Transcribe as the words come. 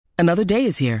Another day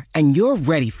is here, and you're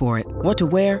ready for it. What to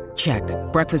wear? Check.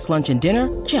 Breakfast, lunch, and dinner?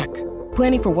 Check.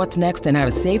 Planning for what's next and how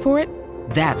to save for it?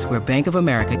 That's where Bank of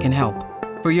America can help.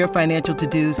 For your financial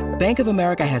to-dos, Bank of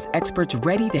America has experts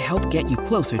ready to help get you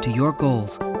closer to your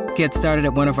goals. Get started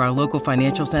at one of our local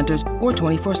financial centers or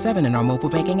 24/7 in our mobile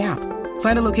banking app.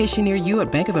 Find a location near you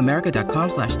at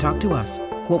bankofamerica.com/talktous.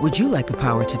 What would you like the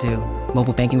power to do?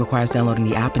 Mobile banking requires downloading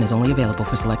the app and is only available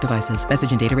for select devices. Message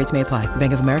and data rates may apply.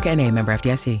 Bank of America N.A., member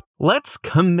FDIC. Let's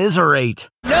commiserate.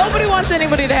 Nobody wants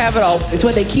anybody to have it all. It's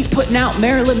why they keep putting out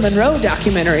Marilyn Monroe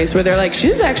documentaries where they're like,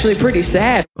 she's actually pretty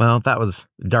sad. Well, that was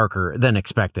darker than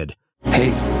expected.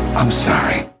 Hey, I'm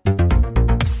sorry.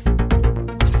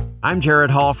 I'm Jared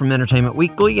Hall from Entertainment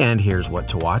Weekly, and here's what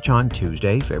to watch on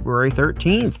Tuesday, February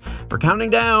 13th. We're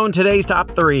counting down today's top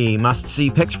 3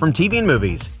 must-see picks from TV and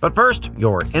movies. But first,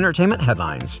 your entertainment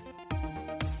headlines.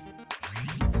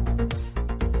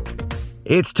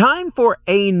 It's time for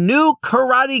a new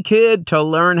Karate Kid to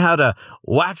learn how to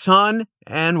wax on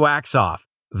and wax off.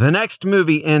 The next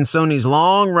movie in Sony's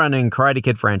long-running Karate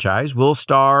Kid franchise will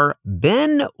star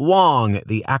Ben Wong,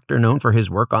 the actor known for his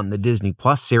work on the Disney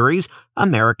Plus series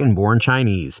American-Born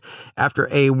Chinese. After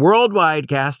a worldwide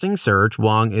casting search,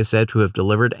 Wong is said to have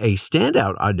delivered a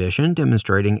standout audition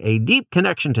demonstrating a deep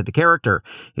connection to the character.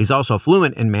 He's also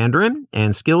fluent in Mandarin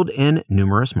and skilled in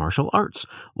numerous martial arts.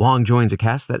 Wong joins a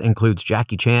cast that includes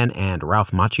Jackie Chan and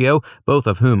Ralph Macchio, both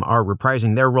of whom are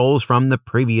reprising their roles from the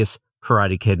previous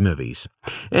Karate Kid movies.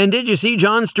 And did you see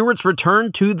Jon Stewart's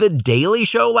return to The Daily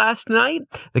Show last night?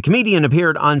 The comedian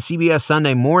appeared on CBS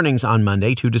Sunday mornings on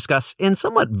Monday to discuss, in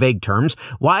somewhat vague terms,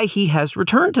 why he has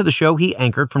returned to the show he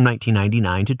anchored from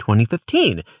 1999 to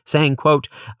 2015, saying, quote,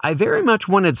 "I very much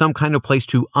wanted some kind of place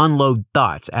to unload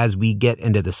thoughts as we get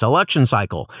into the selection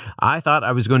cycle. I thought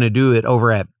I was going to do it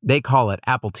over at, they call it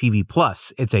Apple TV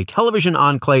Plus. It's a television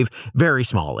enclave, very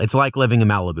small. It's like living in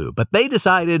Malibu. But they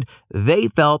decided they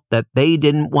felt that they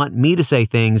didn't want me to say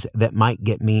things that might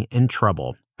get me in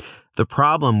trouble." The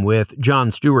problem with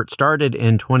Jon Stewart started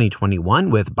in 2021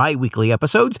 with bi-weekly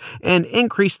episodes and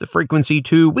increased the frequency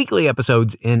to weekly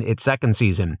episodes in its second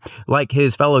season. Like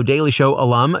his fellow Daily Show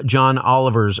alum John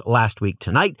Oliver's Last Week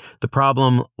Tonight, the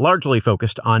problem largely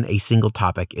focused on a single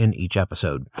topic in each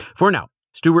episode. For now,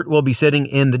 Stewart will be sitting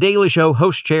in The Daily Show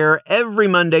host chair every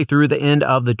Monday through the end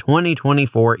of the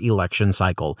 2024 election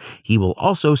cycle. He will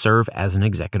also serve as an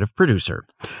executive producer.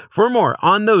 For more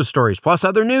on those stories, plus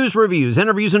other news, reviews,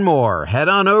 interviews, and more, head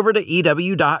on over to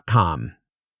EW.com.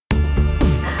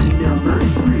 Number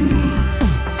 3.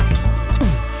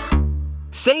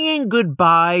 Saying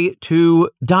goodbye to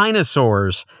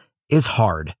dinosaurs is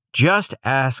hard. Just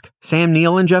ask Sam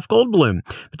Neill and Jeff Goldblum.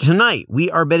 But tonight,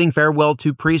 we are bidding farewell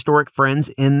to prehistoric friends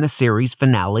in the series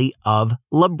finale of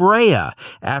La Brea.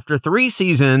 After 3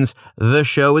 seasons, the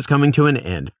show is coming to an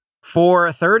end.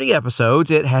 For 30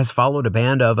 episodes, it has followed a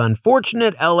band of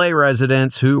unfortunate LA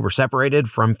residents who were separated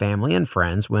from family and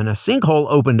friends when a sinkhole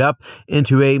opened up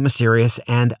into a mysterious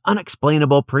and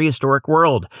unexplainable prehistoric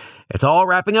world. It's all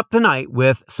wrapping up tonight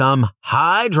with some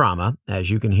high drama,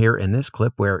 as you can hear in this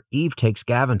clip where Eve takes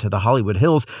Gavin to the Hollywood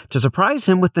Hills to surprise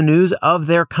him with the news of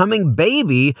their coming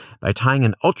baby by tying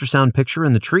an ultrasound picture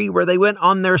in the tree where they went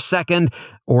on their second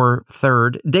or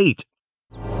third date.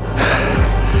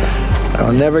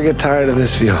 I'll never get tired of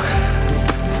this view.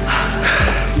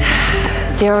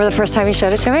 Do you remember the first time you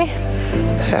showed it to me?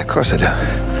 Yeah, of course I do.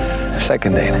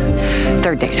 Second date.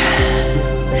 Third date.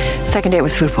 Second date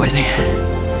was food poisoning.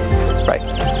 Right.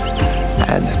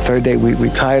 And the third date, we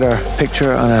tied our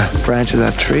picture on a branch of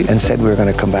that tree and said we were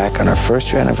going to come back on our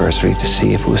first year anniversary to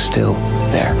see if it was still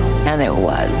there. And it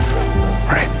was.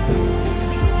 Right.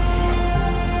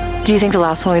 Do you think the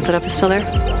last one we put up is still there?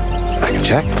 I can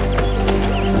check.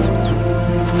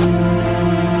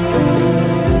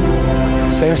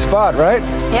 Same spot, right?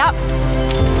 Yep.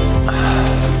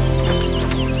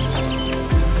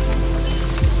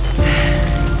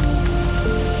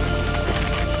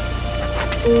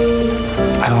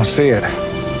 I don't see it.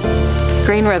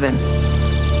 Green ribbon.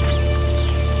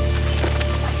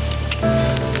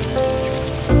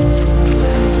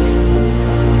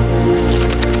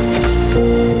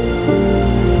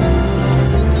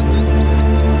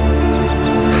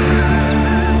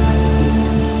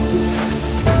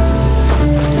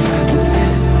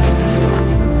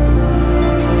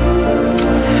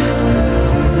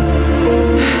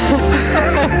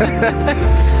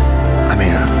 I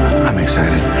mean, I'm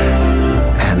excited.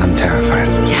 And I'm terrified.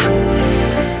 Yeah.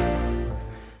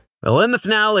 Well, in the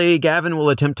finale, Gavin will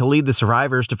attempt to lead the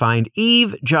survivors to find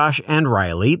Eve, Josh, and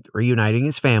Riley, reuniting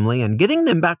his family and getting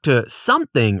them back to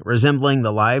something resembling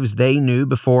the lives they knew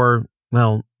before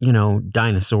well,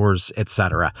 dinosaurs,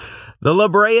 etc. The La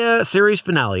Brea series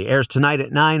finale airs tonight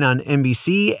at 9 on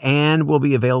NBC and will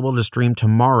be available to stream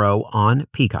tomorrow on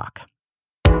Peacock.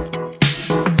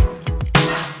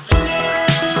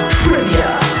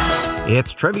 Trivia.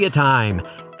 It's trivia time.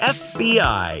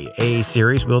 FBI, a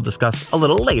series we'll discuss a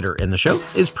little later in the show,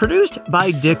 is produced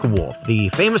by Dick Wolf, the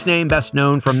famous name best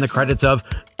known from the credits of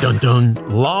Dun Dun,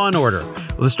 Law and Order.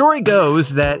 Well, the story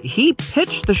goes that he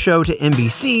pitched the show to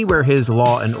NBC, where his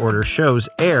Law and Order shows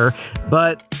air,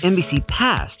 but NBC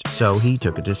passed, so he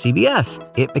took it to CBS.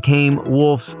 It became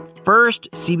Wolf's first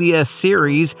CBS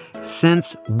series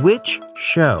since which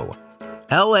show?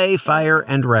 LA Fire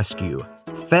and Rescue,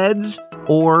 Feds,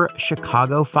 or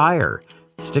Chicago Fire?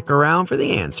 Stick around for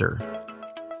the answer.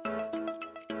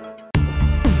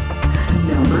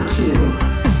 Number 2.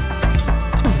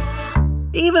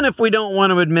 Even if we don't want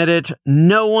to admit it,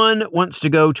 no one wants to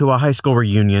go to a high school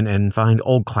reunion and find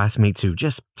old classmates who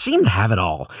just seem to have it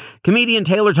all. Comedian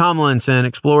Taylor Tomlinson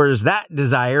explores that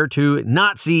desire to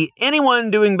not see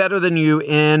anyone doing better than you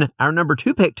in our number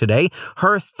 2 pick today,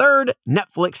 her third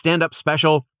Netflix stand-up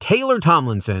special, Taylor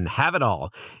Tomlinson, Have It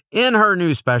All. In her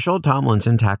new special,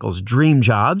 Tomlinson tackles dream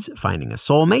jobs, finding a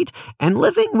soulmate, and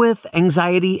living with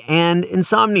anxiety and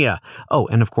insomnia. Oh,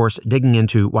 and of course, digging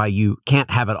into why you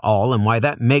can't have it all and why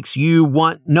that makes you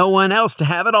want no one else to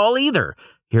have it all either.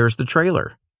 Here's the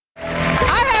trailer. I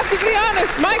have to be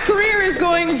honest, my career is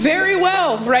going very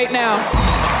well right now.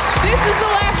 This is the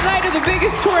last night of the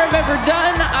biggest tour I've ever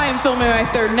done. I am filming my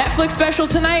third Netflix special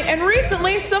tonight, and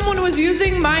recently someone was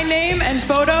using my name and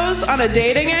photos on a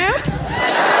dating app.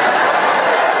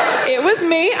 It was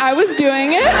me. I was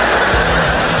doing it.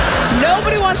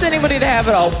 Nobody wants anybody to have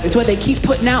it all. It's why they keep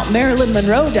putting out Marilyn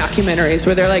Monroe documentaries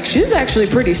where they're like, she's actually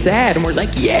pretty sad, and we're like,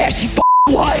 yeah, she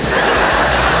was.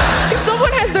 If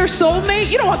someone has their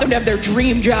soulmate, you don't want them to have their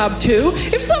dream job too.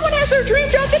 If someone has their dream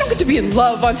job, they don't get to be in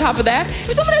love on top of that.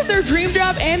 If someone has their dream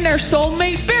job and their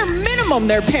soulmate, bare minimum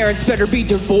their parents better be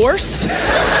divorced.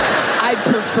 I'd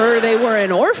prefer they were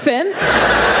an orphan.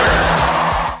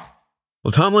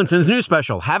 Well, Tomlinson's new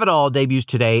special, Have It All, debuts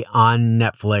today on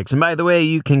Netflix. And by the way,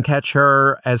 you can catch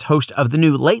her as host of the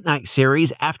new late night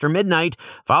series After Midnight,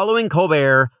 following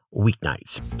Colbert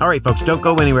weeknights. All right, folks, don't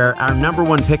go anywhere. Our number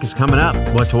 1 pick is coming up.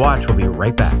 What to watch? We'll be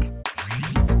right back.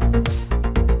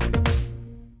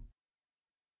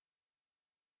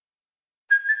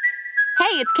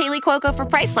 Hey, it's Kaylee Cuoco for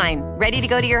Priceline. Ready to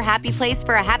go to your happy place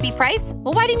for a happy price?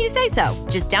 Well, why didn't you say so?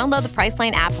 Just download the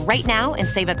Priceline app right now and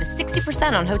save up to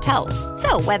 60% on hotels.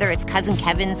 So whether it's Cousin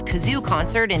Kevin's Kazoo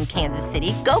Concert in Kansas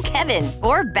City, go Kevin,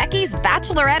 or Becky's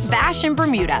Bachelorette Bash in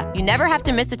Bermuda, you never have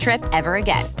to miss a trip ever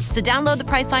again. So download the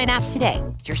Priceline app today.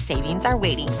 Your savings are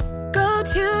waiting. Go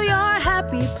to your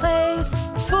happy place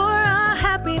for a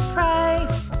happy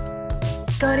price.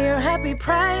 Go to your happy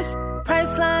price,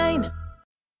 Priceline.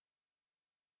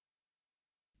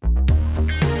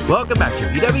 Welcome back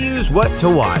to EW's What to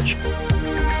Watch.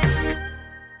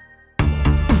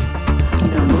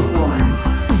 Number 1.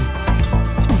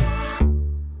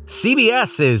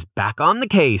 CBS is back on the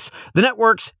case. The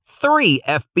network's 3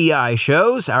 FBI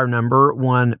shows, our number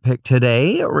 1 pick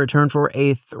today, return for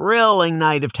a thrilling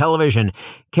night of television.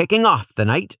 Kicking off the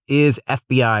night is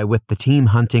FBI with the team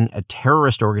hunting a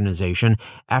terrorist organization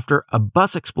after a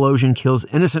bus explosion kills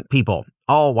innocent people,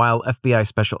 all while FBI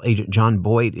Special Agent John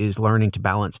Boyd is learning to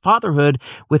balance fatherhood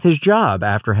with his job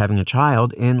after having a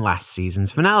child in last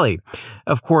season's finale.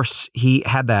 Of course, he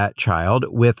had that child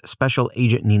with Special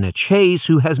Agent Nina Chase,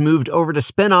 who has moved over to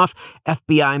spin-off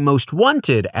FBI Most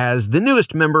Wanted as the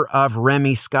newest member of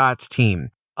Remy Scott's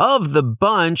team. Of the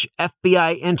bunch,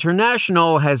 FBI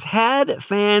International has had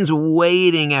fans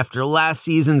waiting after last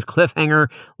season's cliffhanger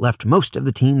left most of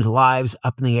the team's lives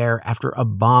up in the air after a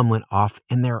bomb went off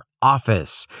in their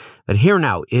office. But here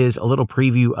now is a little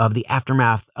preview of the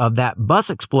aftermath of that bus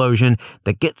explosion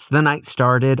that gets the night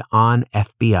started on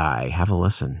FBI. Have a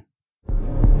listen.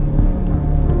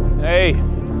 Hey.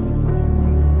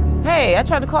 Hey, I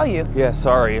tried to call you. Yeah,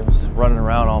 sorry. I was running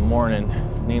around all morning.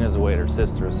 Nina's away at her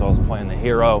sister, so I was playing the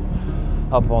hero.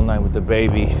 Up all night with the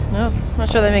baby. No, I'm not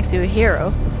sure that makes you a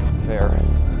hero. Fair.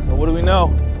 But what do we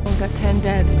know? We've got 10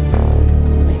 dead.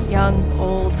 Young,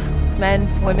 old, men,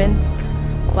 women,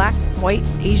 black, white,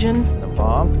 Asian. The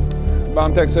bomb?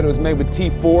 Bomb tech said it was made with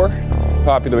T4,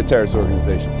 popular with terrorist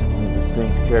organizations. Any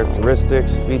distinct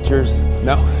characteristics, features?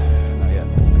 No, not yet.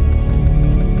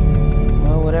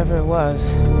 Well, whatever it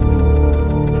was, it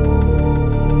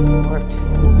worked.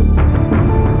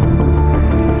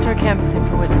 Start canvassing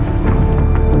for witnesses.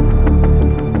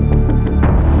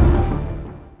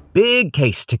 big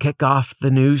case to kick off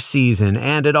the new season,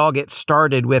 and it all gets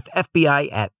started with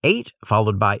FBI at 8,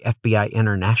 followed by FBI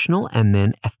International, and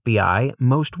then FBI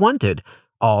Most Wanted,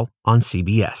 all on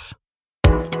CBS.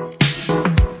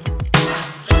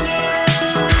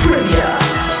 Trivia.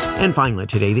 And finally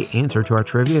today, the answer to our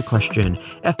trivia question.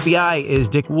 FBI is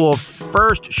Dick Wolf's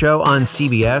first show on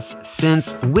CBS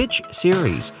since which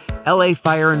series? LA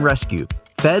Fire and Rescue,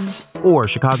 Feds, or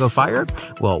Chicago Fire?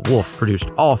 Well, Wolf produced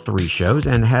all 3 shows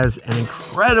and has an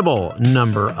incredible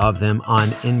number of them on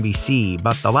NBC.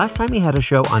 But the last time he had a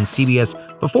show on CBS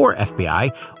before FBI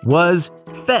was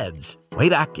Feds, way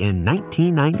back in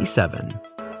 1997.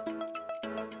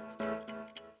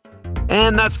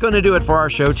 And that's going to do it for our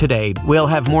show today. We'll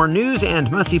have more news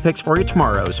and must-see picks for you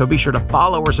tomorrow, so be sure to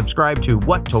follow or subscribe to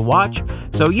What to Watch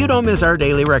so you don't miss our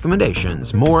daily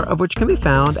recommendations, more of which can be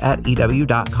found at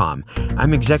EW.com.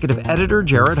 I'm Executive Editor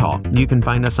Jared Hall. You can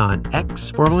find us on X,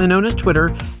 formerly known as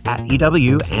Twitter, at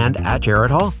EW and at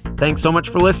Jared Hall. Thanks so much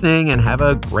for listening and have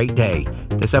a great day.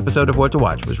 This episode of What to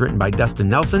Watch was written by Dustin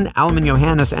Nelson, Alaman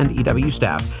Johannes, and EW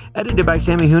staff, edited by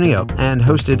Sammy Junio, and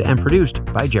hosted and produced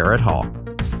by Jared Hall.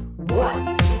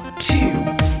 What to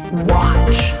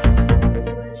Watch.